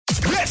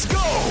Let's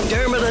go!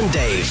 Dermot and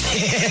Dave.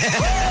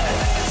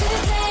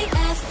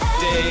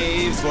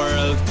 Dave's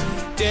World.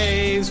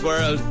 Dave's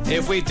World.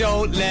 If we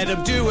don't let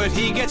him do it,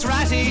 he gets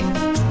ratty.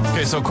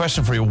 Okay, so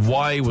question for you.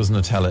 Why was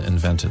Nutella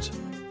invented?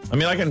 I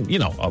mean,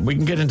 we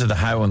can get into the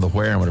how and the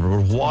where and whatever,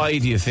 but why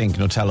do you think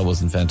Nutella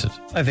was invented?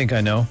 I think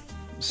I know.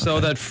 So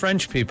that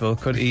French people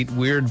could eat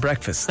weird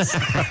breakfasts.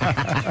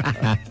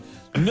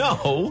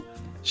 No.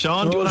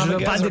 Sean, do you want to have a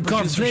guess?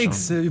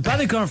 Pas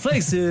de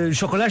cornflakes,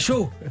 chocolat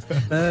chaud,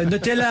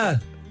 Nutella.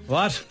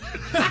 What?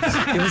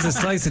 Give us a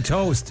slice of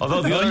toast.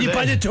 Although the other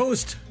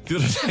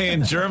day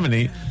in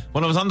Germany,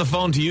 when I was on the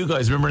phone to you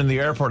guys, remember in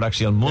the airport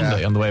actually on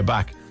Monday on the way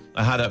back,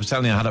 I was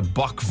telling you I had a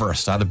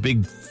bockwurst. I had a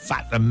big,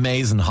 fat,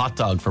 amazing hot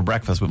dog for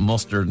breakfast with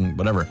mustard and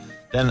whatever.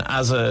 Then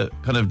as a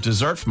kind of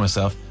dessert for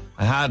myself,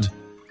 I've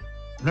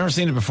never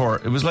seen it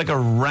before. It was like a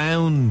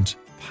round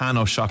pan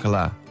au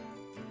chocolat,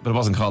 but it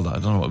wasn't called that. I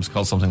don't know. It was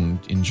called something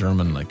in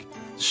German, like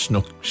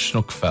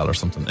Schnuckfell or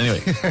something.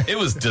 Anyway, it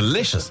was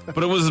delicious,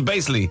 but it was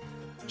basically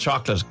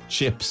chocolate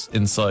chips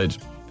inside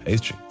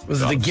pastry.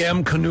 Was it the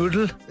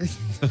Germknödel?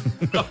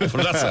 No, but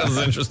that sounds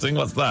interesting.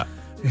 What's that?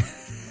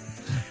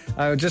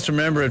 I just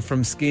remember it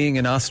from skiing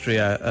in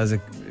Austria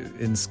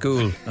in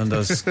school on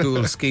those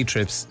school ski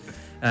trips.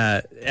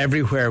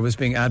 Everywhere was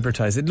being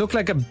advertised. It looked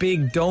like a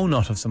big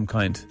donut of some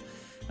kind.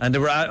 And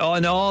there were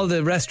in all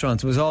the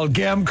restaurants, it was all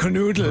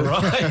Germknödel.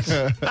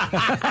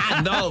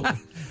 Right. No,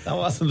 that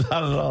wasn't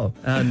that at all.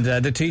 And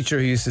the teacher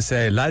used to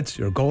say, lads,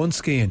 you're going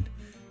skiing.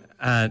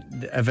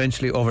 And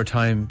eventually over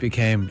time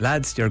became,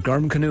 lads, you're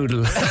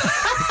Germknödel.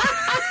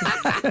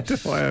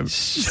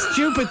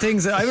 Stupid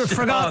things. I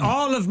forgot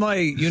all of my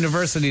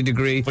university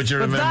degree. But you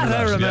remember that?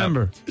 I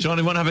remember. Yeah. Sean,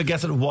 you want to have a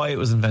guess at why it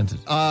was invented?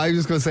 I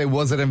was going to say,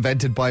 was it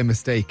invented by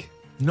mistake?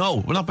 No,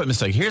 well, not by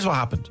mistake. Here's what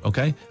happened,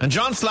 okay? And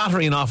John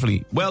Slattery and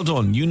Offaly, well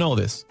done, you know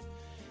this.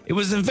 It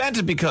was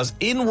invented because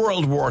in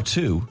World War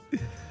II,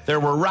 there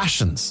were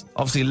rations,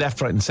 obviously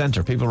left, right and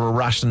centre. People were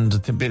rationed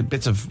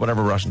bits of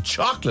whatever ration.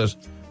 Chocolate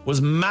was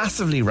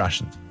massively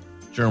rationed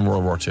during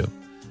World War II.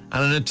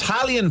 And an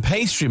Italian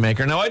pastry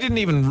maker, now I didn't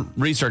even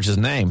research his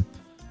name,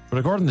 but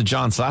according to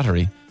John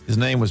Slattery, his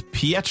name was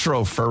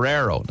Pietro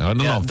Ferrero. Now I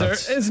don't know if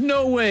that's... There is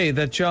no way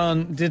that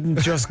John didn't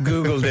just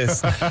Google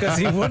this, because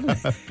he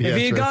wouldn't. If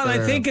he had gone, I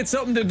think it's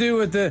something to do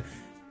with the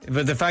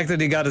fact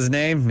that he got his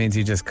name means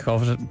he just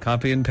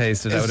copy and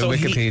pasted out of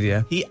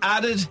Wikipedia. He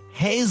added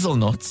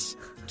hazelnuts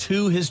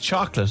to his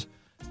chocolate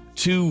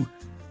to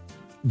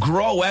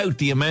grow out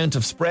the amount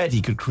of spread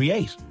he could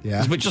create.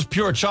 Yeah. With just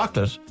pure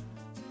chocolate,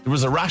 there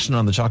was a ration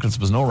on the chocolates,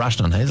 there was no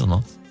ration on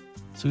hazelnuts.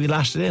 So he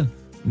lashed it in.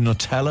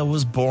 Nutella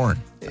was born.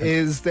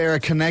 Is there a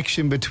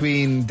connection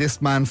between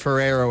this man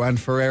Ferrero and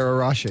Ferrero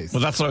Rochers?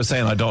 Well, that's what I was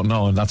saying. I don't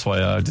know, and that's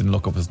why I didn't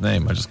look up his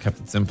name. I just kept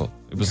it simple.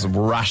 It was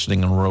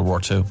rationing in World War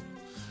II.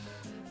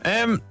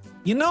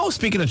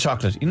 Speaking of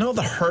chocolate,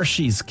 the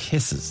Hershey's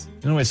Kisses.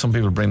 You know why some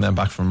people bring them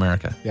back from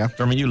America? Yeah.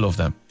 Jeremy, you love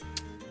them.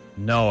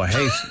 No, I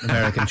hate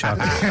American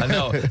chocolate. I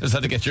know. Just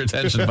had to get your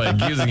attention by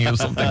accusing you of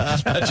something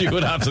that you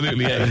would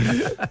absolutely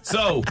hate.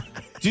 So,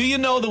 do you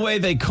know the way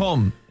they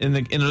come in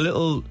a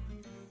little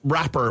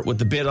wrapper with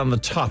the bit on the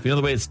top? You know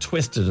the way it's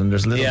twisted and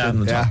there's a little bit on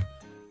the top?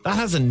 That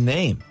has a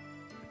name.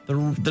 The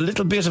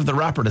little bit of the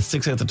wrapper that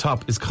sticks out the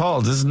top is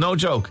called, this is no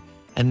joke,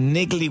 a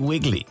Niggly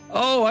Wiggly.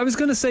 Oh, I was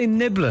going to say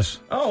niblet.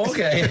 Oh,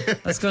 okay.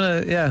 That's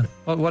going to,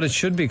 what it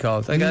should be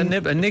called. Like a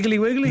Niggly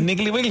Wiggly?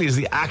 Niggly Wiggly is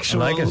the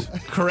actual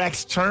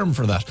correct term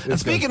for that. And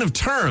speaking of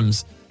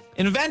terms,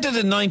 invented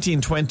in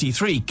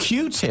 1923,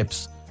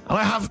 Q-tips, and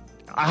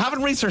I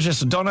haven't researched this,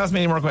 so don't ask me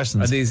any more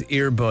questions. Are these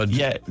earbud?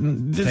 Yeah,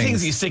 the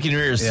things that you stick in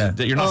your ears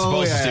that you're not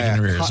supposed to stick in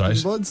your ears, cotton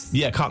right? buds?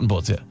 Yeah, cotton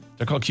buds, yeah.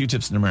 They're called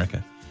Q-tips in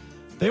America.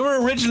 They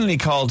were originally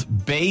called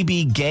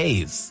baby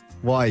gays.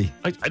 Why?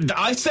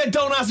 I said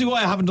don't ask me why,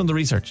 I haven't done the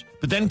research.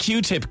 But then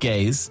Q-tip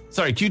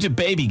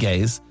baby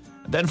gays,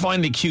 then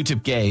finally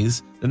Q-tip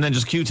gays, and then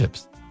just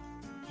Q-tips.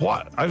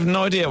 What? I have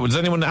no idea. Does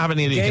anyone have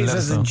any idea? Gays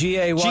as in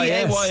G-A-Y-S.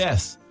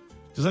 G-A-Y-S.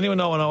 Does anyone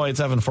know on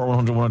 087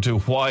 400 102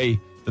 why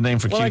the name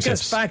for Q-tips? Well, I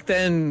guess back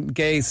then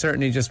gay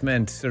certainly just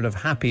meant sort of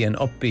happy and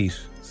upbeat.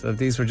 So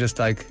these were just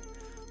like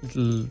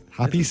little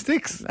happy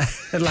sticks.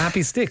 Little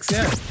happy sticks,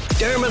 yeah.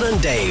 Dermot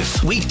and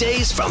Dave,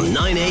 weekdays from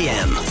 9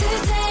 a.m.